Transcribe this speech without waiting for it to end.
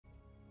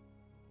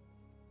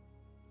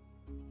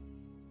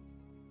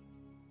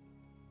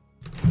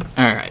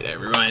Alright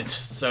everyone,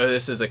 so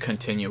this is a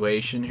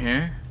continuation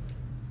here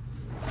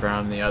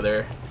from the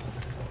other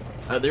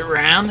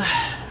round.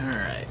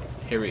 Alright,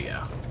 here we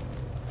go.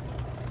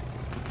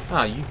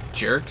 Ah, you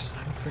jerks.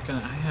 I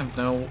have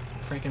no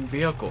freaking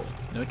vehicle.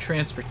 No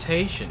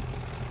transportation.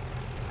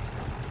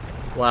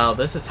 Wow,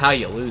 this is how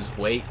you lose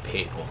weight,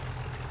 people.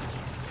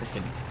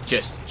 Freaking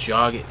just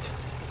jog it.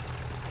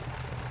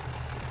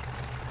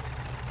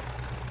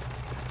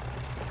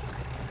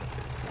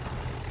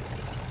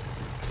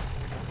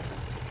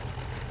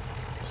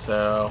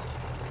 So,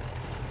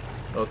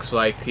 looks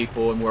like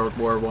people in World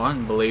War I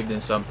believed in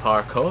some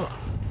parkour.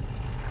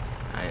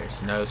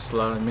 There's no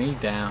slowing me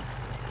down.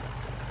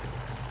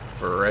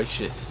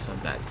 Ferocious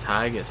of that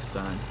tiger,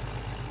 son.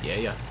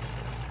 Yeah.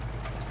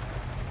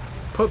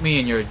 Put me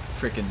in your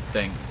freaking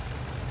thing.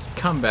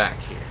 Come back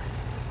here.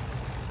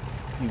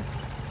 You.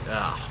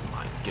 Oh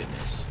my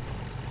goodness.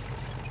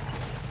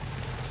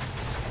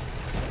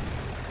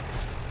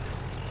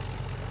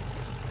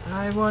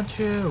 I want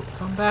you.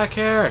 Come back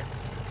here.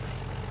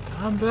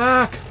 Come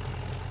back!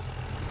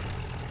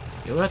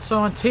 You let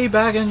someone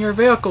teabag in your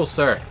vehicle,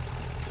 sir.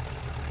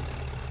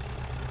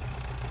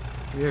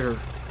 Your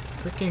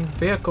freaking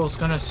vehicle's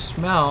gonna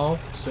smell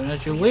as soon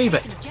as you leave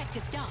it.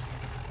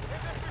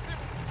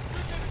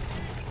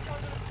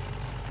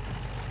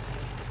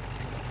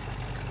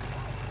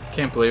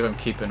 Can't believe I'm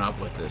keeping up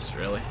with this,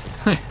 really.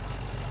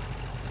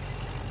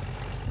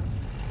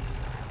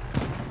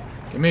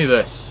 Give me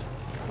this.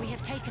 We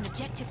have taken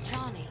objective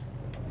Charlie.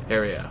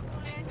 Here we go.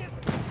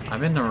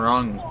 I'm in the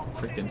wrong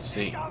freaking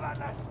seat.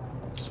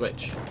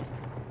 Switch.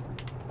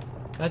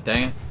 God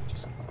dang it.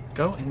 Just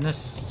go in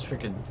this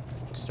freaking...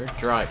 Start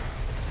driving.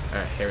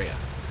 Alright, here we go.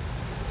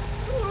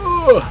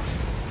 Oh,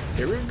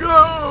 here we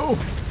go!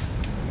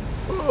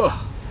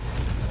 Oh.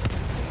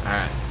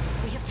 Alright.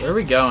 Where are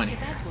we going here?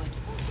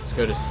 Let's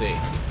go to C.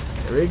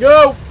 Here we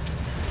go!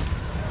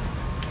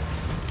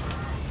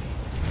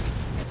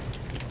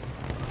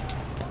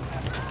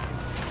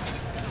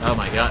 Oh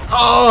my god.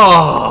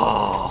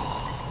 Oh!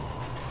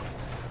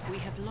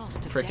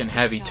 Freaking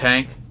heavy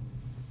tank.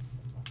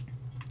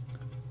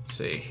 Let's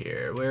see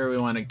here. Where do we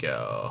want to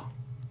go?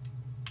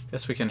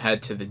 Guess we can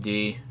head to the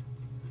D.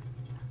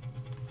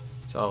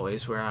 It's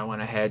always where I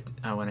want to head.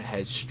 I want to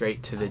head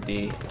straight to the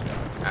D.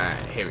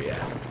 Alright, here we go.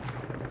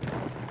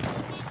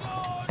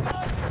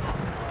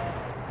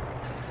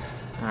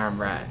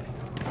 Alright.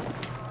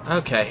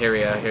 Okay, here we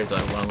go. Here's a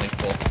lonely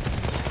pool.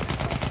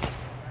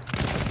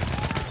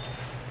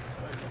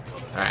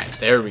 Alright,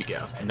 there we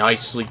go.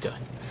 Nicely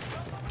done.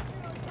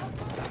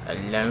 A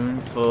lone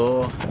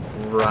full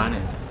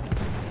running.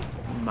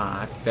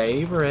 My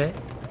favorite.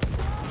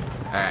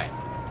 Alright.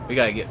 We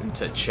gotta get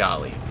into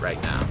Charlie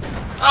right now.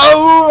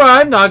 Oh,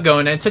 I'm not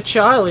going into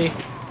Charlie.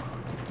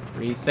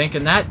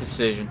 Rethinking that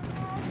decision.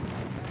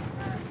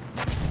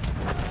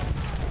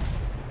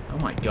 Oh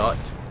my god.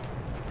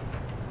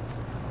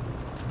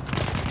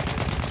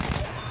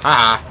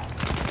 Haha.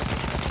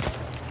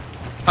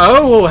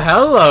 Oh,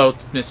 hello,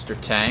 Mr.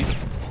 Tank.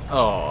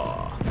 Oh.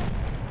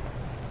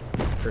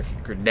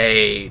 Freaking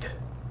grenade.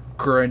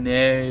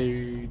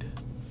 Grenade.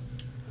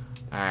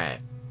 Alright.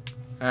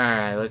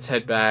 Alright, let's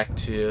head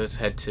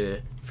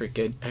to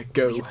freaking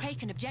Echo. You've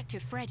taken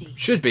objective Freddy.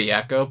 Should be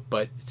Echo,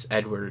 but it's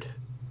Edward.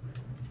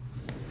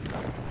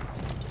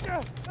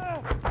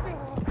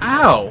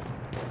 Ow!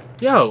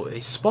 Yo, they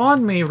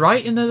spawned me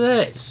right into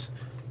this.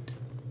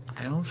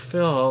 I don't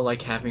feel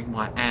like having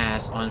my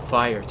ass on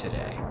fire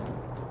today.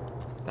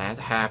 That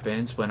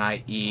happens when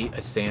I eat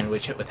a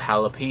sandwich with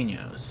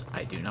jalapenos.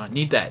 I do not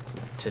need that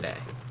today.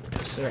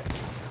 No, sir.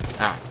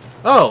 Alright.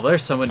 Oh,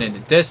 there's someone in the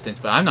distance,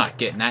 but I'm not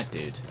getting that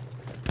dude.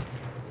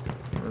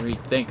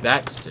 Rethink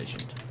that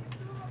decision.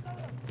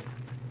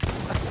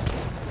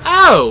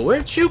 Oh,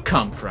 where'd you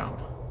come from?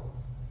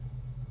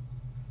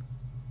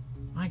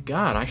 My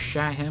god, I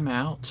shot him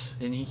out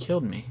and he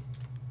killed me.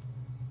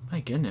 My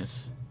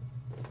goodness.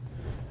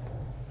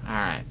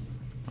 Alright.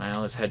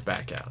 Well, let's head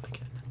back out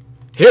again.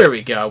 Here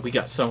we go. We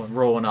got someone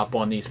rolling up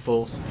on these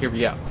fools. Here we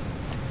go.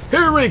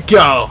 Here we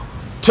go.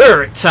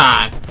 Turret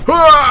time.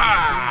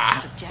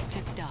 Hurrah!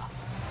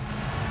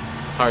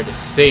 It's hard to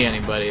see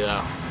anybody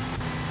though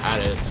out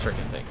of this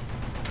freaking thing.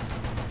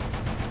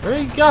 Where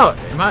do you go?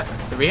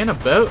 Are we in a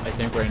boat? I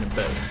think we're in a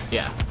boat.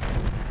 Yeah.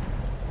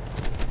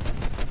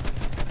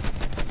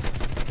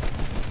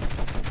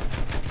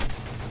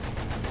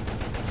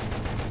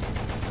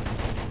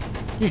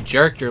 You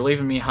jerk, you're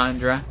leaving me high and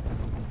dry.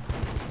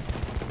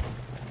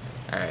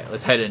 Alright,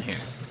 let's head in here.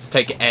 Let's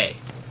take A.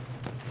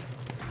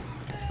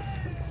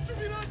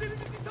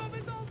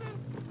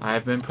 I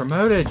have been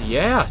promoted.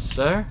 Yeah,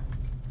 sir.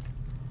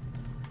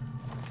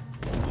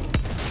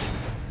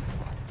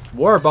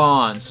 War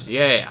bonds.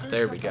 Yeah,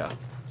 there we go.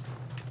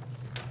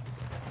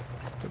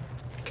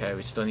 Okay,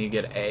 we still need to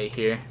get A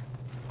here.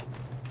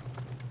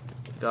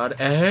 Got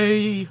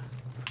A.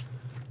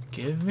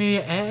 Give me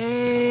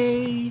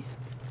A.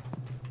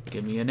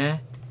 Give me an A.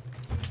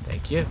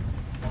 Thank you.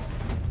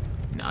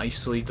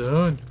 Nicely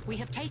done. We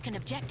have taken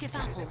objective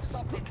apples.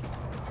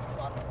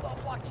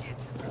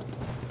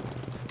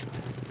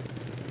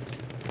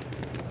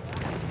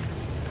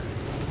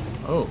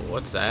 Oh,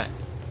 what's that?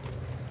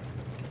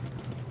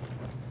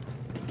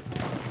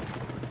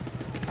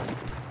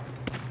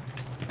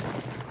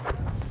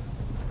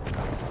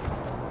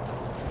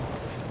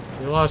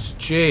 We lost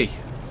G.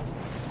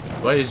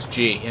 What is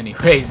G?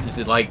 Anyways, is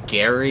it like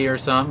Gary or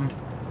something?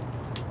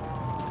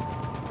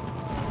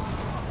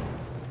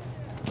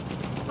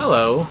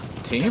 Hello,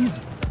 team.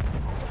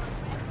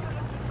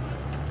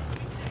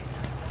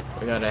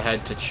 We gotta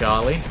head to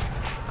Charlie.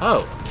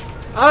 Oh.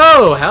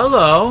 Oh,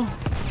 hello.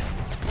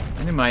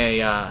 I need my,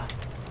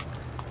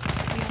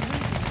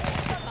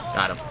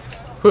 got him.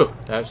 Whew,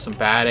 that was some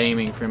bad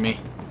aiming for me.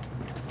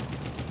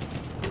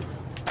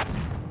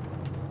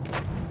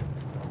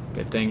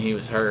 Good thing he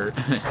was hurt.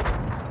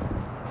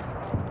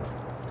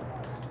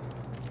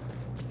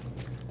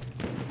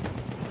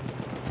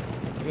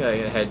 We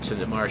gotta head to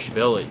the Marsh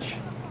Village.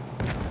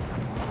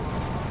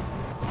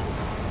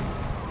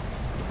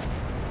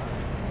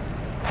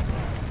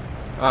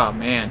 Oh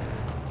man.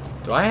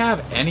 Do I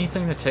have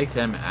anything to take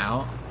them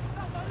out?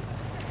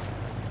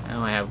 I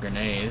only have a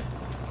grenade.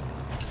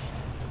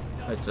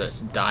 What's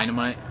this?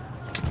 Dynamite?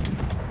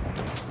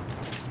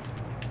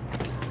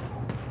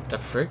 The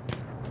frick?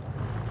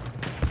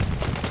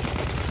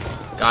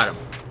 Got him.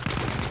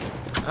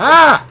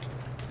 Ah!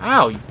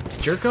 Ow, you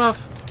jerk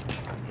off.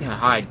 I'm gonna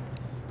hide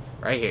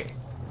right here.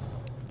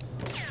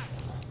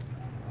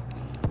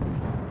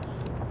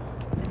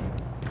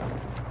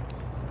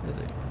 There's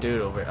a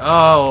dude over here.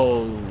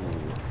 Oh!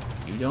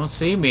 You don't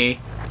see me.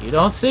 You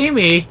don't see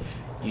me.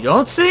 You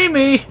don't see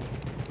me.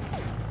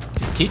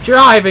 Just keep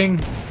driving.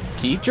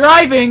 Keep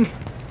driving.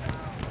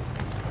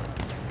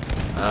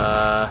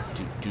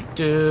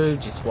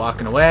 Just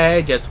walking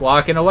away. Just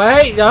walking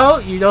away. No,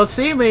 you don't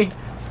see me.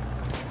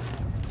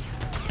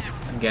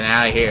 I'm getting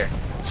out of here.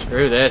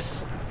 Screw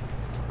this.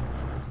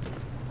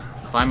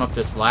 Climb up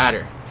this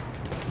ladder.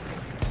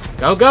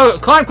 Go, go.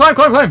 Climb, climb,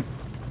 climb, climb.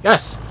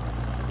 Yes.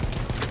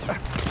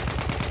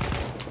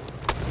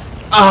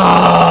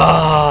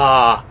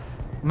 Ah!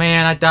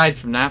 Man, I died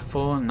from that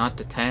fool and not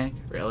the tank.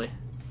 Really?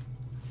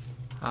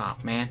 Oh,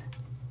 man.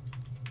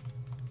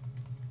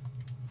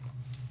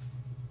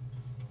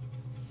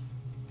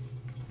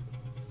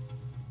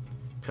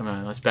 Come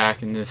on, let's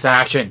back into this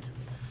action.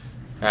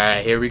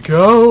 Alright, here we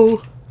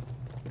go.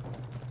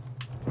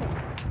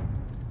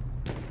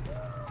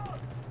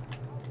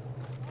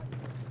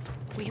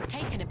 We have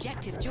taken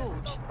objective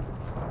George.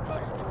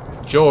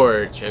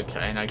 George.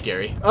 Okay, not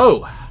Gary.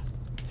 Oh!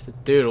 There's a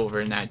dude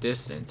over in that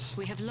distance.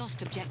 We have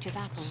lost objective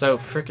Apple. So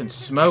freaking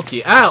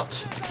smoky.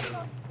 Out!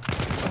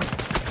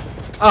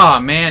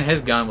 Oh man,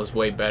 his gun was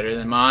way better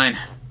than mine.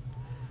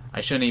 I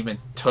shouldn't even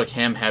took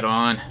him head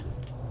on.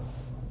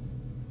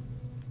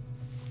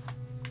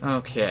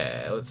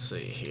 Okay, let's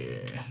see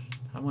here.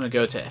 I'm gonna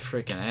go to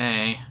freaking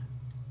A.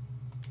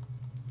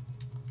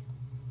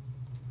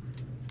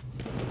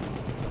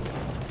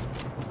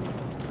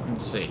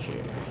 Let's see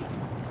here.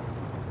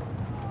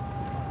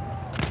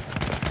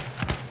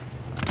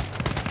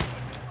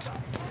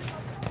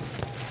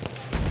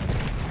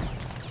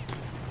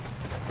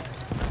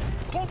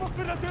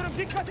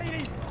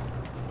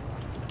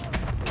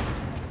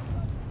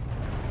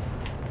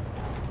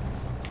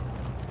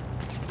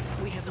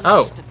 We have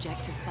lost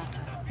objective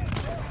butter.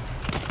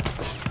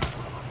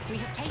 We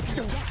have taken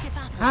objective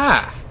Apple.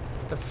 Ah!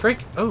 The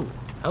frick? Oh,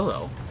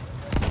 hello.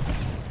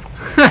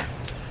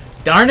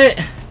 Darn it!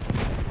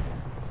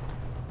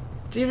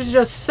 He was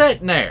just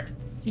sitting there.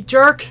 You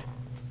jerk!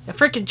 You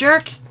freaking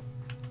jerk!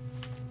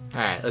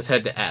 Alright, let's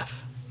head to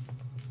F.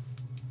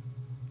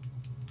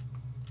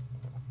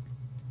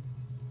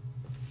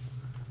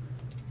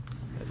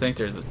 I think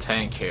there's a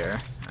tank here.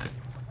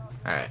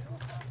 Alright.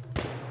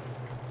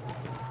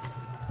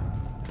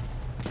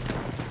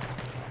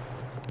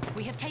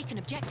 We have taken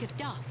objective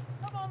Duff.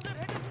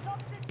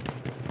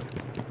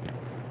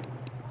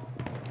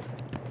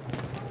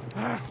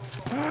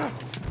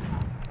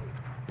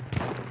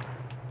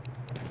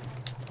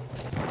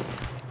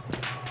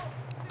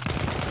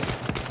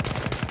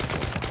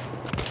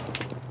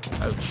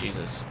 Oh,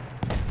 Jesus.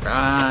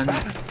 Run!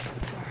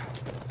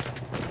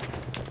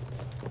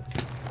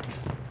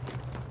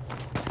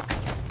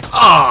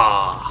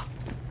 Ah!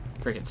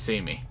 Freaking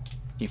see me.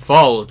 He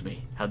followed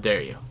me. How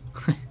dare you?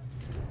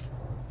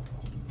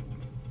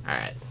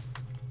 Alright.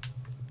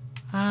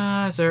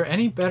 Is there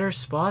any better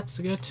spots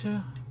to get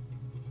to?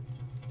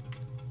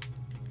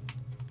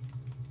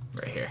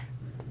 Right here.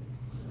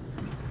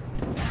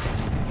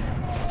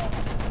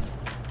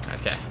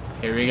 Okay,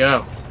 here we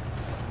go.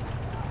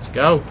 Let's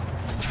go.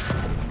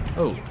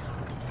 Oh.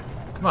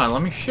 Come on,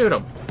 let me shoot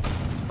him.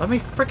 Let me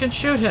freaking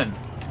shoot him.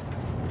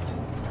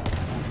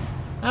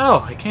 Oh,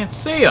 I can't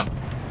see him.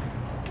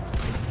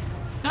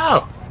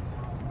 No.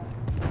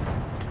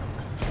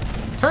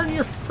 Turn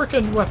your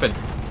freaking weapon.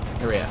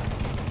 Here we go.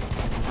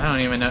 I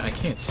don't even know. I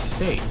can't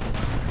see.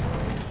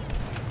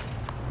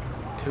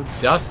 Too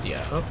dusty, I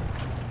hope.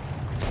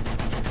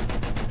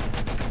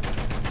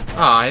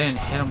 Oh, I didn't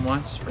hit him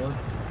once, really?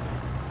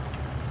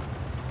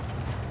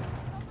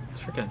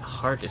 It's freaking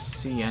hard to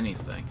see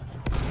anything.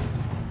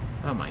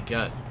 Oh my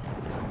god.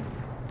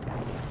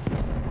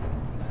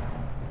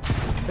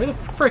 Who the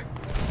frick?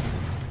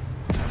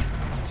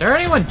 Is there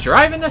anyone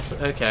driving this?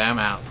 Okay, I'm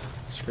out.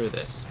 Screw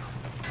this.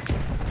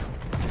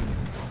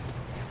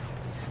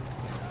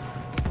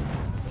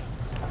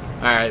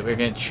 Alright, we're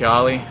getting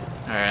Charlie.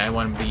 Alright, I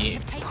want to be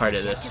part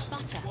of this.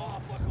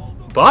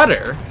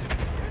 Butter?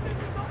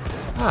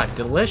 Ah,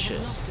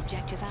 delicious.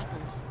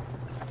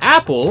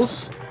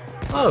 Apples?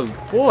 Oh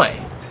boy.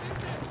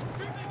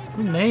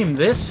 Who named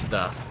this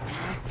stuff?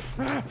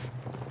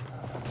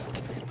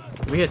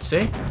 We hit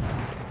C?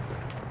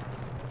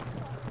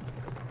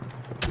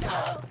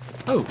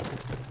 Oh.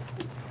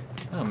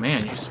 Oh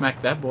man, you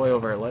smacked that boy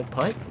over a lead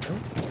pipe?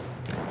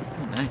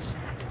 Oh, nice.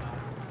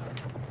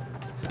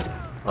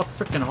 Oh,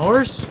 freaking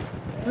horse?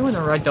 I want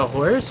to ride the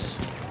horse.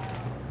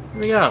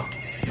 Here we go.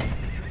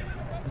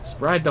 Let's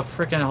ride the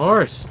freaking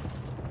horse.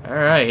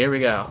 Alright, here we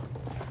go.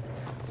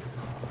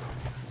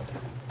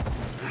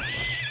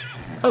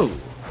 Oh.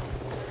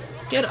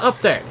 Get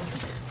up there,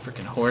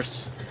 freaking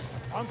horse.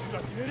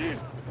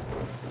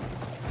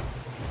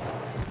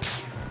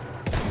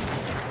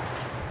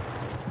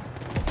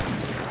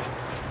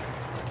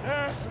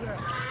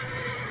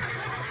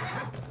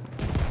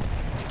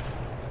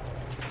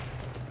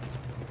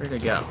 Where'd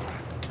it go?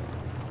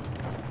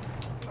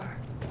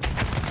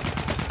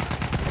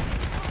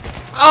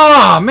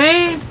 Oh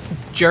man!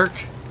 Jerk.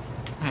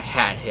 I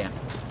had him.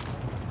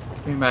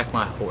 Give me back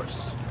my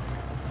horse.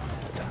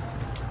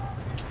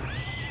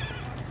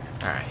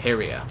 Alright, here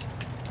we go.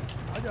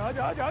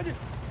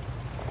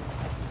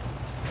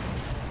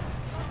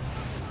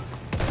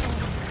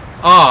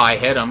 Oh, I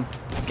hit him.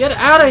 Get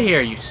out of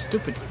here, you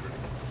stupid.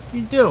 What are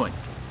you doing?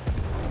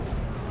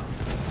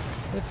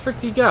 Where the frick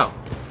did he go?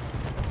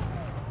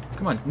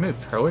 Come on,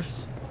 move,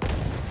 horse.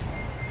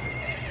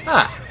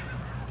 Ah.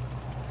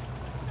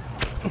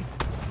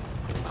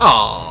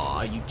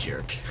 Aw, you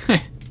jerk.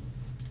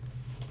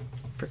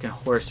 Freaking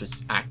horse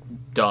was act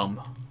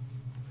dumb.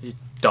 You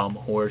dumb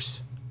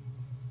horse.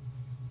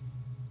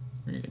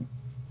 You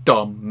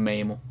dumb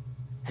mammal.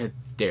 How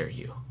dare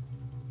you?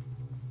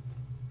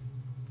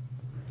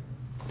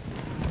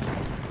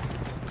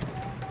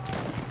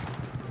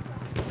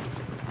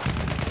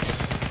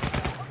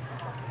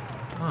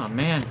 Oh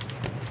man.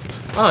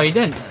 Oh, he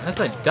didn't. I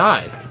thought he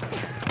died.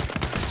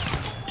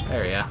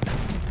 There we go.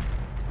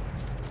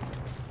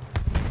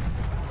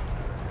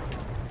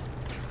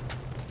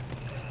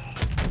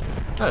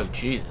 Oh,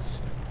 Jesus.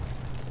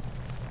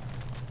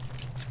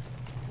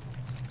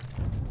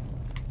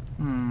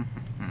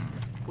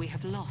 We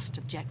have lost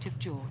objective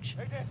George.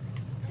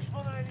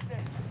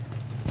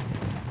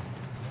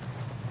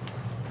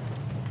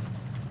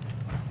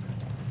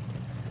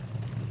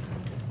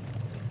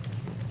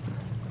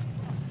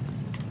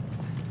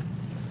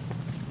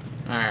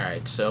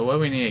 Alright, so what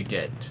we need to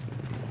get?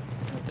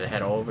 We have to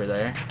head over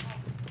there.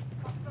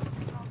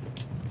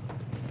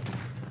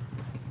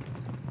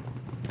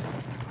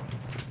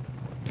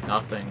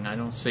 Nothing. I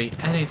don't see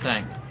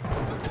anything.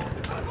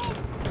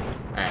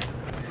 Alright.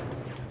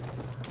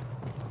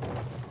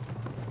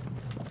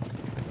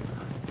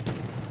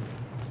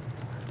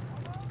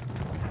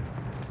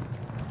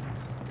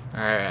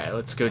 Alright,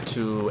 let's go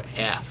to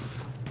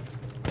F.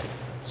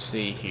 Let's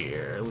see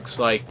here. Looks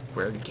like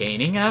we're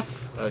gaining F?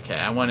 Okay,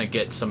 I want to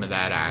get some of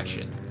that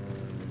action.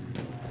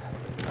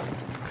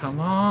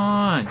 Come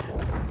on!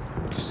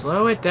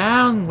 Slow it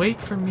down! Wait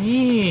for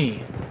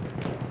me!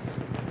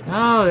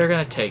 No, they're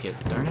gonna take it.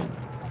 Darn it.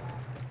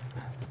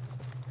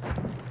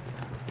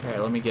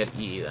 Alright, let me get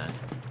E then.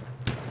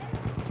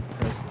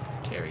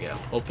 Here we go.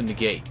 Open the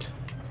gate.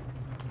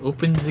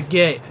 Open the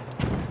gate.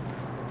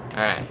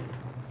 Alright.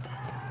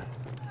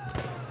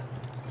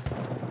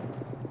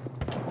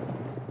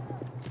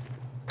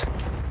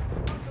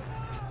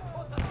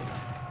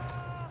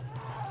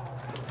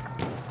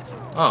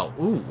 Oh,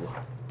 ooh.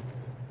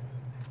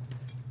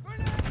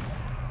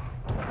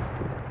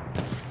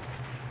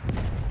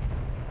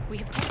 We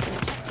have taken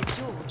objective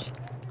George.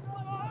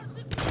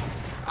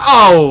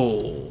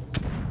 Oh!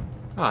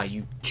 Ah,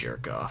 you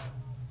jerk off.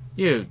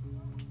 You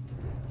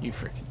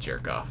freaking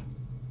jerk off.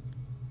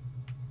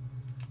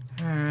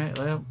 Alright,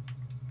 well,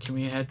 can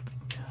we head...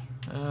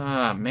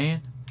 Ah,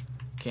 man.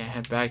 Can't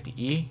head back to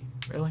E?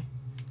 Really?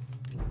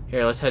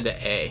 Here, let's head to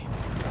A.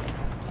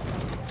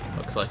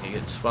 Looks like a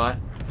good spot.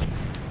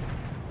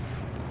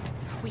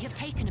 We have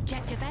taken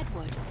objective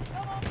Edward.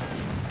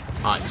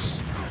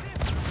 Nice.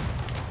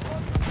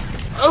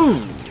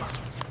 Oh!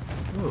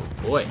 Oh,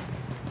 boy.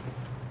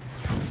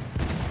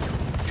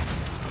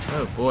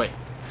 Oh, boy.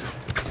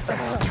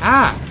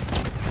 Ah!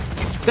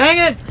 Dang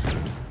it!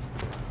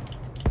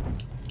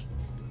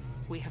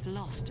 We have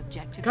lost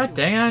objective. God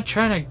dang it, I'm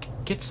trying to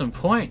get some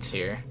points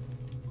here.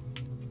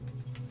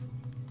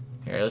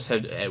 Here, let's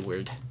head to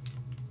Edward.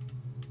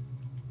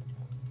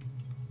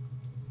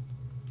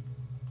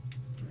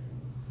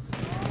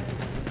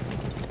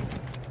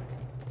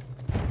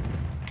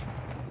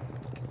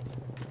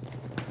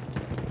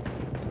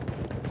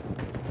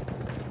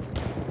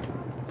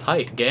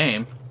 Tight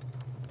game.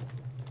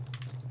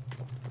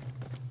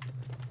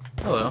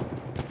 Hello.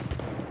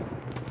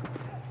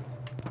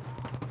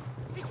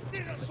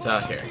 It's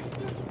out here.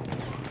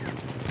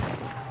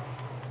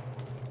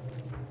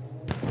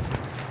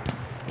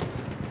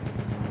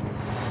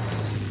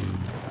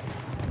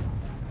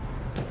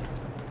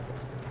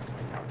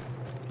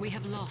 We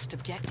have lost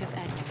objective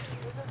Edward.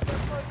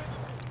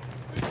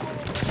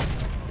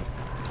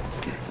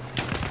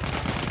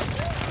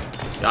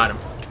 Got him.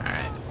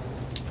 Alright.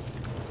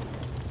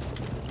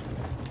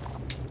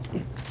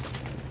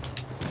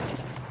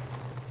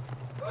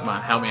 Come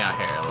on, help me out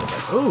here a little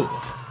bit. Ooh!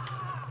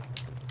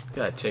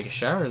 Gotta take a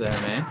shower there,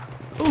 man.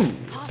 Ooh!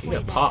 You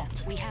got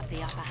popped. We have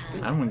the upper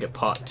hand. I'm gonna get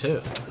popped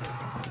too.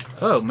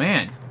 Oh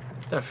man!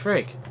 What the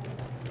frick?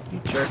 You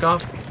jerk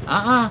off?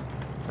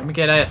 Let me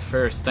get at it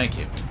first, thank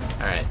you.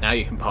 Alright, now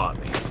you can pop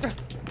me.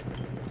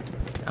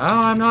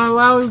 Oh, I'm not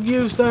allowed to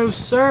use those,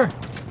 sir!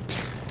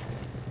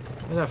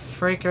 Where the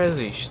frick is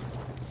he?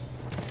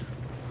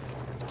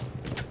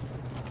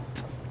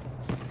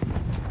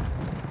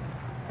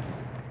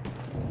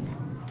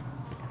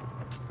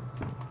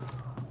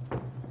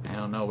 I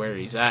don't know where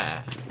he's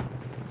at.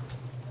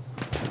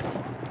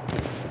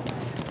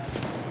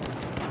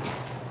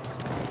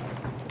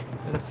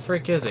 Where the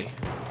frick is he?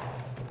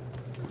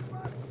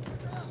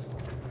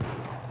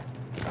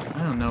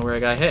 I don't know where I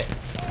got hit.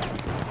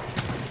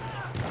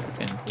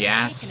 And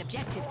gas. Take an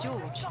objective,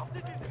 George.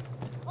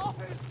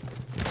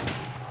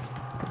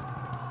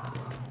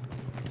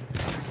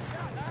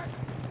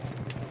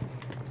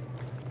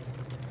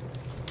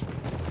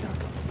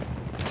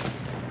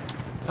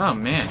 Oh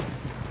man.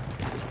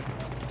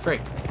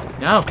 Frick.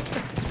 No!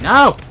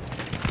 No!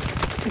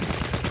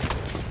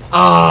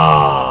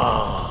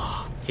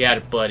 Oh! He had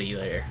a buddy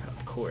there,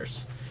 of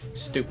course.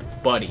 Stupid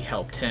buddy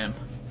helped him.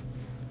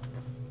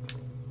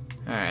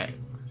 Alright.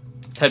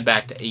 Let's head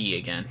back to E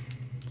again.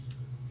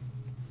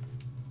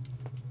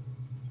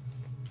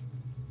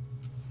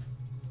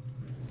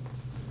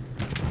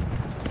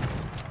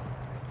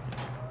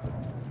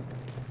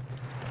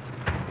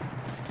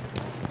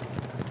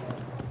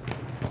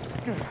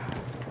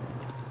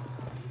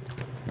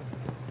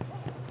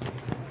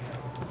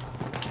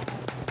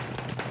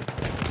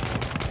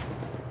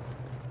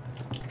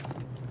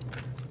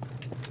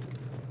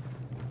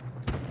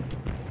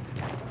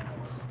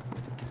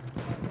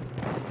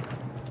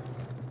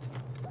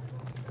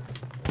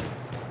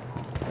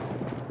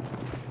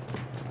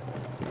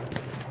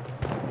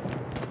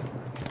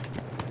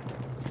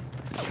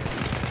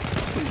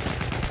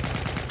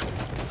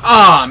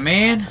 Aw,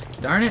 man.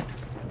 Darn it.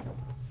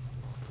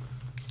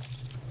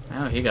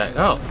 Oh, he got...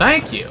 Oh,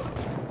 thank you.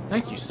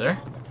 Thank you, sir.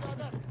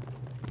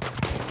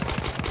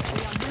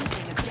 We are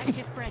losing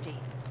objective Freddy.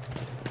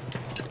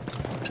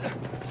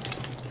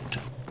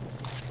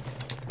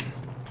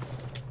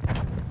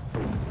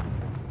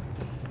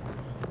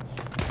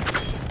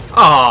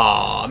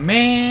 Aw,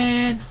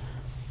 man.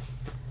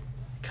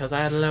 Because I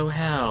had low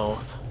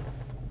health.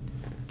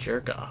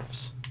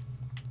 Jerk-offs.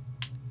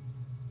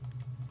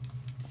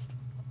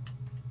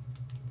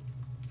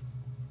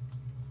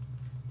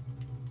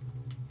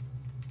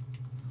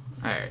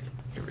 Alright,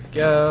 here we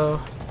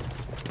go.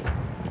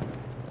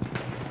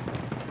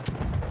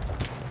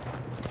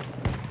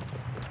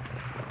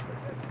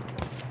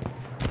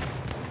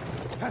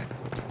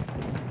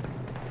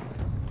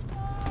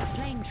 A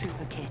flame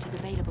trooper kit is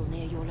available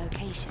near your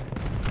location.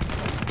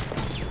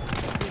 We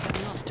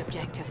have lost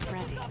objective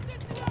Freddy.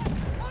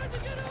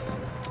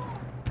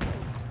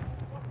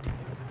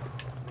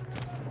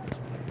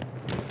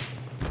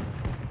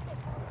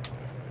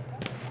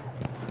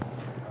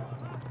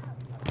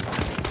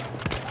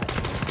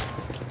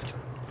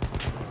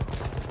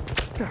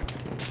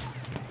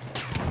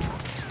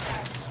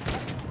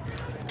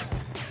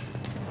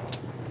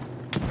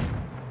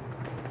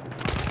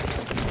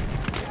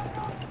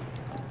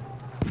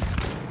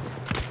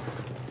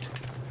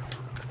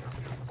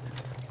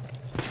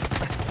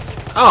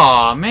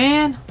 Aw,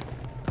 man.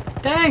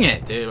 Dang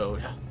it,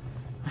 dude.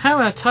 I'm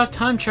having a tough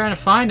time trying to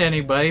find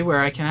anybody where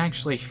I can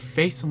actually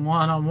face them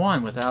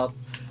one-on-one without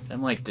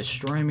them, like,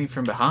 destroying me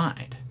from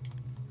behind.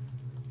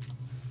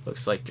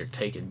 Looks like you're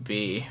taking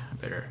B. I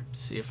better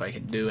see if I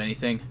can do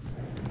anything.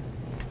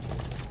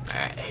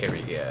 Alright, here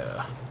we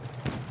go.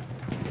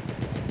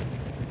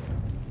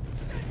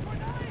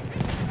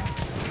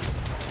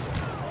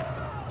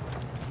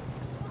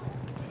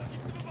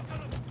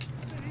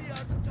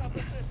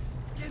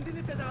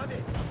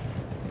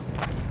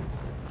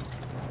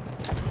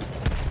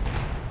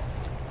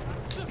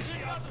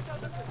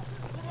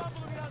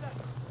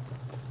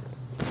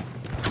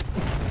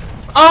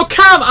 Oh,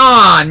 come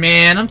on,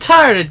 man! I'm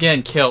tired of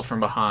getting killed from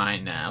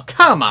behind now.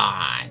 Come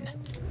on!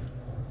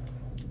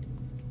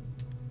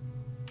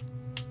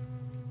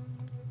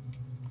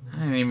 I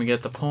didn't even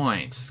get the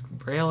points.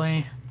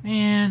 Really?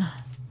 Man?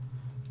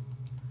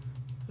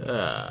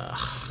 Ugh.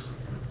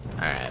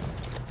 Alright.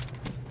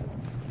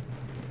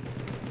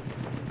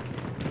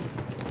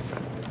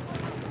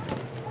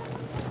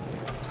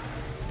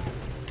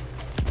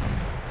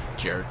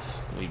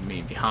 Jerks. Leave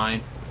me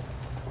behind.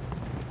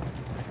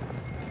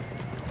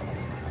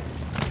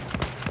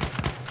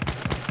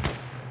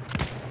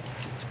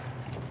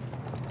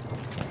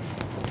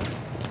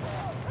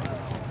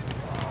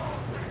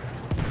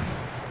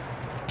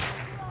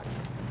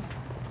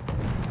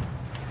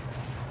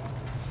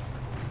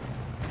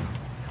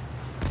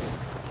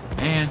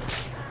 man.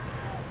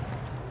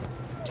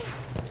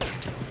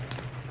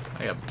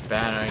 I got a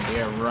bad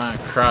idea run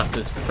across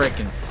this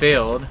freaking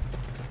field.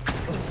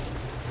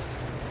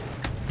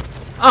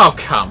 Oh,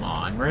 come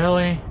on,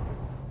 really?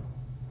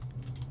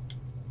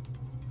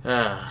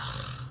 Ugh.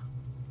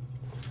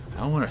 I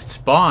don't want to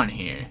spawn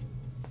here.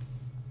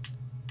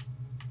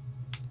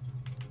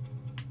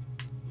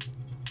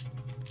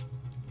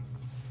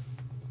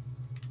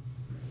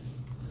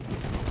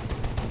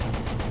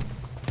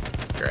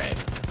 Great.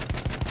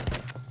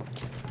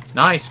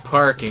 Nice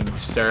parking,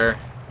 sir.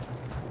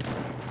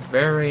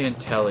 Very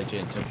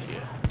intelligent of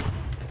you.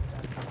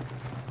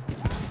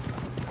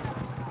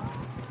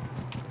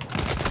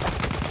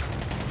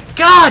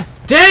 God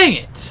dang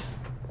it!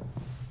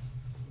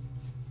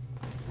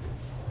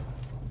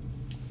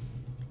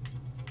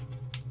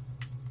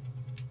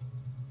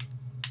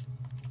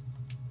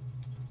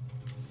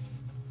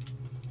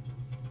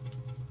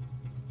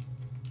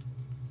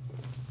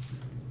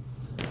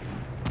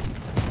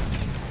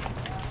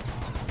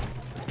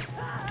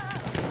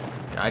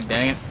 God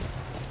dang it.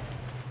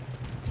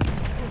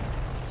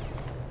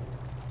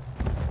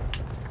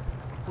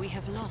 We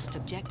have lost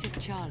objective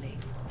Charlie.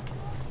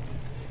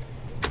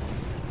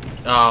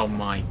 Oh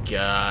my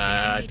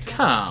god.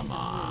 Come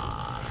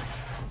on.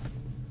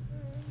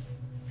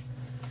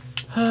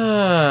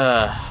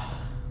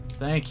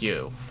 Thank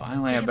you.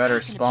 Finally a better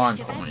spawn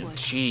point.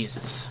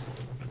 Jesus.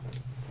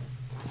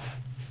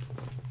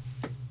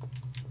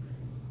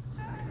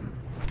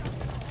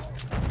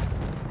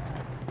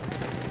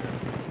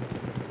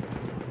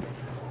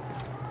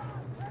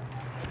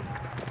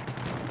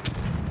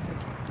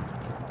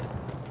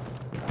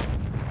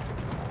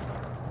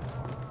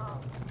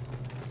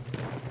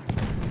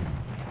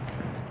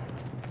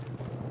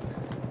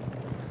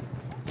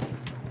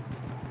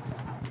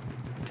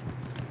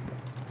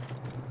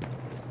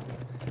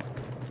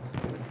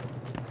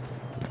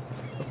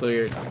 Hopefully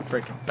it's a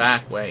freaking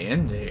back way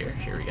into here.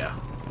 Here we go.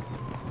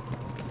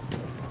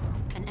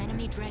 An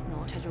enemy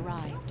dreadnought has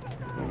arrived.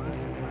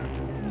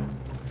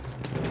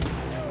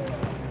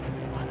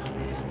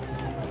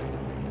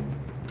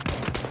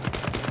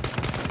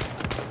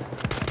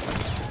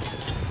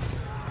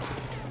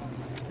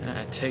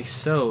 It takes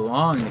so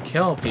long to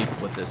kill people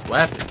with this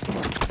weapon.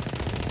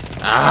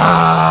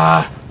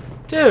 Ah!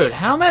 Dude,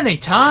 how many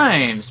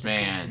times,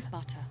 man?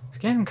 It's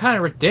getting kind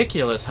of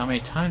ridiculous how many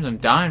times I'm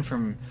dying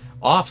from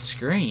off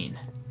screen.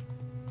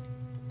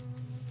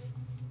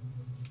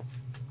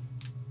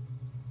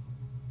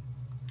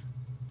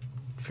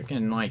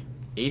 Freaking like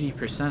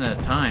 80% of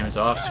the time is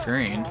off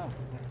screen.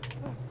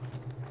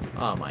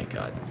 Oh my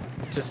god.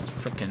 Just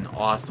freaking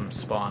awesome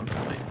spawn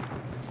point.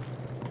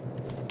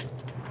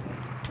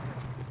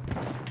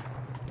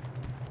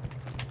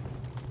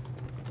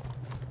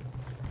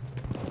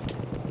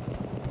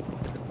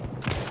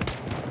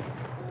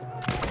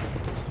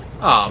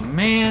 Oh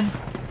man.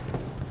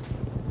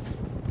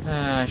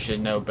 I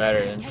should know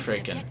better than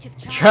freaking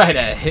try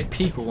to hit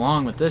people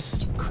along with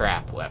this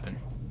crap weapon.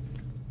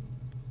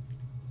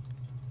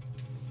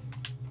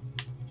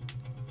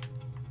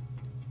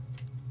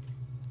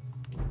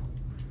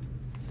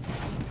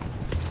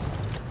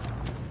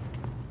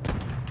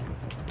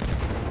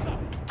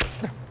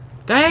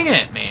 Dang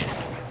it, man.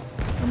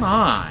 Come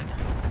on.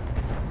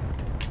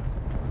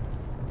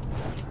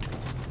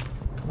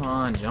 Come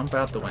on, jump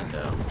out the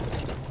window.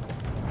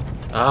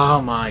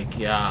 Oh my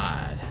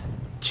god.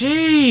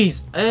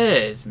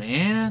 Jeez,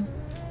 man.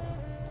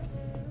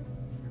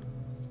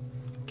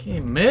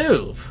 Can't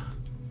move.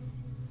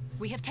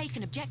 We have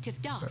taken objective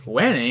Duff. We're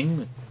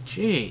winning?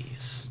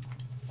 Jeez.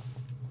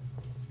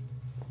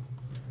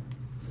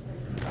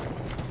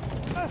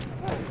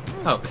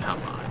 Oh, come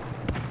on.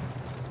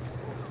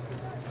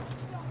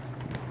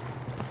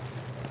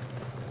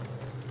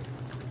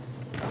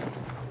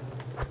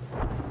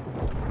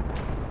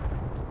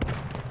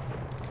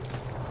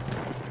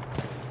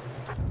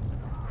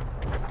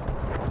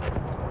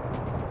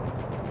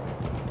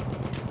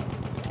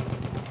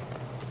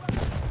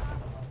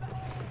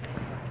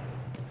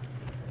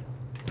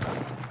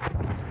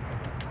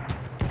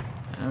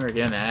 We're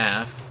getting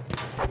an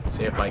F.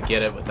 See if I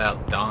get it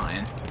without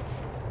dying.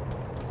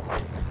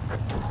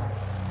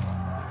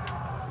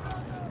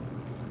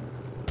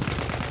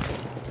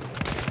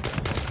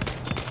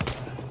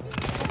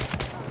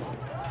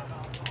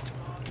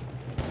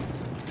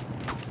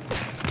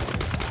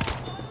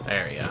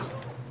 There we go.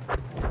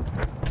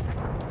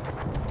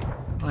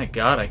 My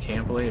god, I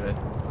can't believe it.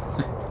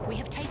 We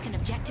have taken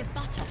objective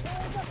Butter.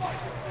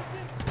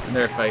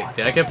 Wonder if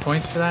did I get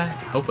points for that?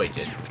 Hope I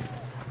did.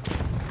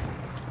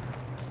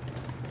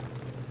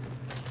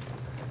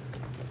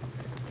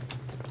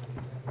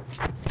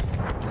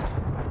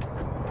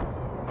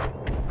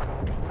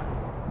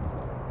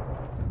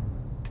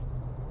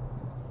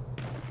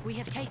 We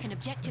have taken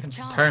objective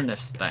Charlie. Turn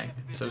this thing.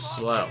 It's so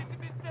slow.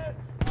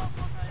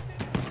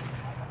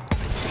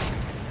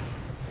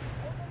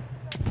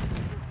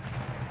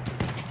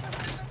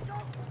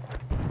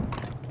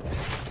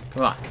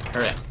 Come on,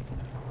 hurry up.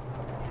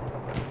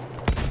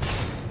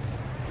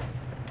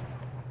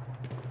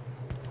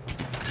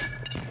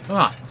 Come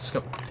on, let's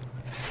go.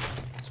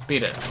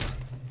 Speed it up.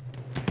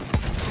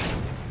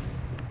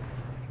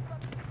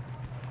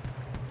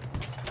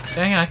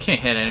 Dang it, I can't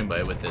hit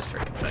anybody with this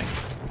freaking thing.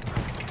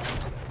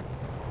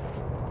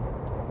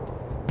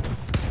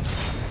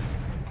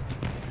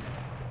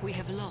 We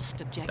have lost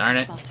objective Darn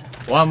it. butter.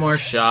 One more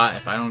shot.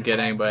 If I don't get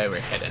anybody,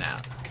 we're heading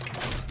out.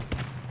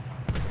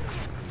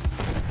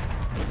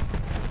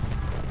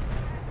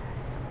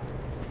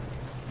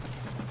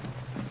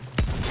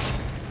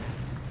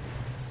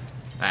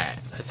 Alright,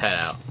 let's head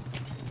out.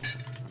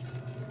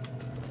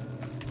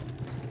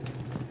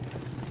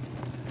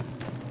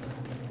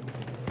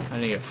 I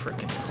need a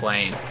freaking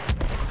plane.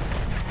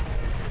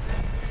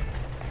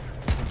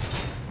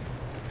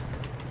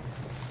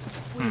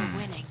 We're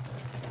winning.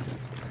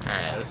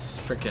 Alright, let's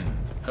freaking...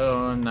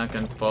 Oh, I'm not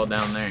gonna fall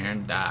down there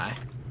and die.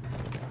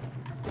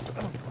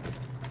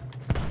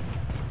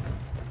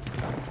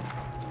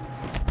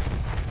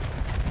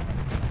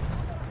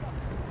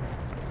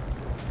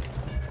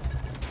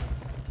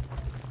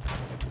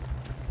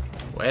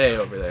 Way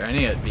over there. I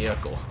need a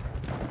vehicle.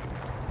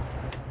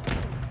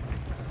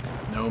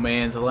 No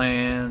man's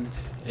land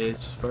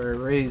is for a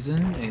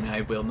reason, and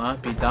I will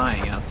not be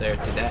dying out there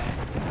today.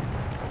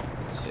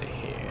 Let's see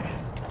here.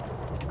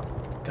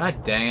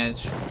 God dang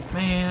it.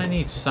 Man, I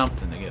need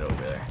something to get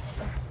over there.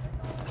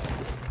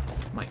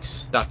 I'm like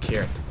stuck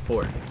here at the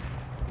fort.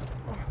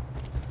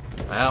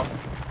 Well.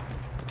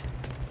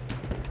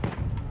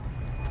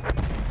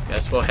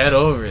 Guess we'll head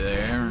over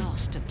there.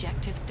 Lost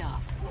objective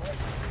Duff.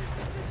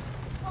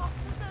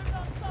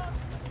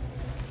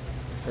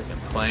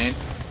 Freaking plane.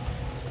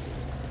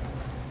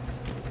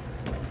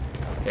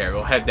 Here,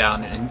 we'll head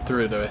down and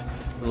through the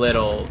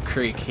little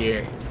creek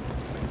here.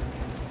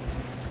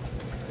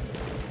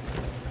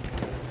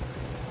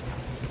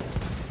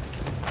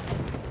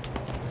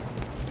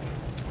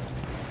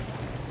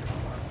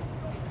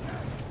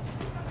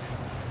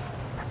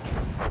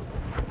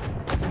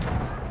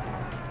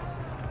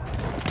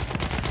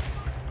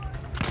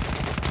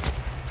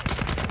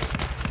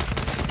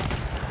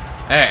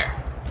 There.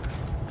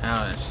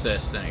 I don't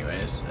assist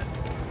anyways.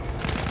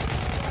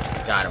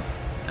 Got him.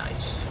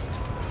 Nice.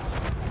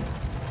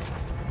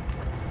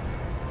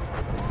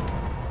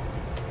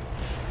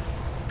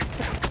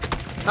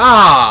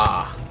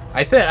 Ah!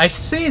 I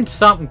seen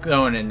something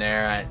going in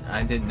there.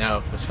 I didn't know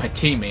if it was my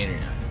teammate or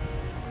not.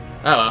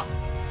 Oh well.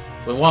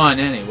 We won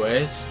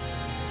anyways.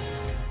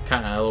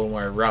 Kinda a little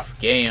more rough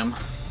game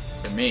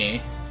for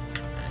me.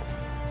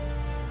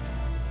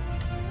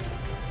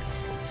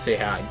 See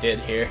how I did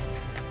here.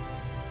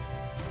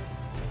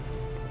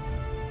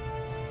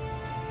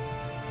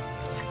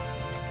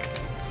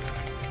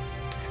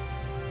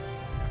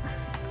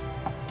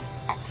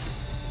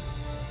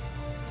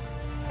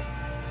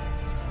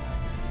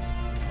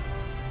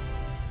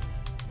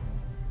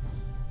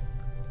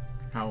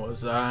 How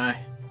was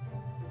I?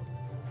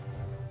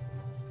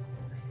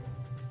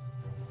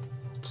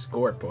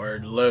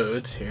 Scoreboard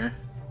loads here.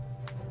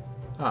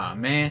 Aw,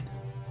 man.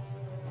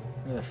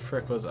 Where the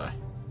frick was I?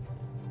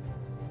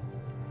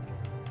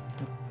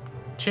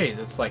 Jeez,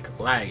 it's like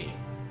laggy.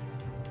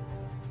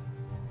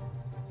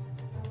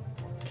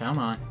 Come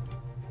on.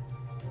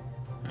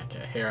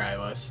 Okay, here I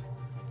was.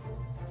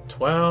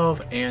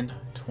 12 and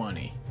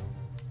 20.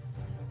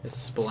 It's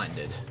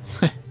splendid.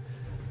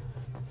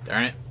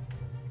 Darn it.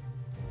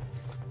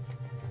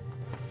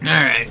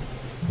 Alright.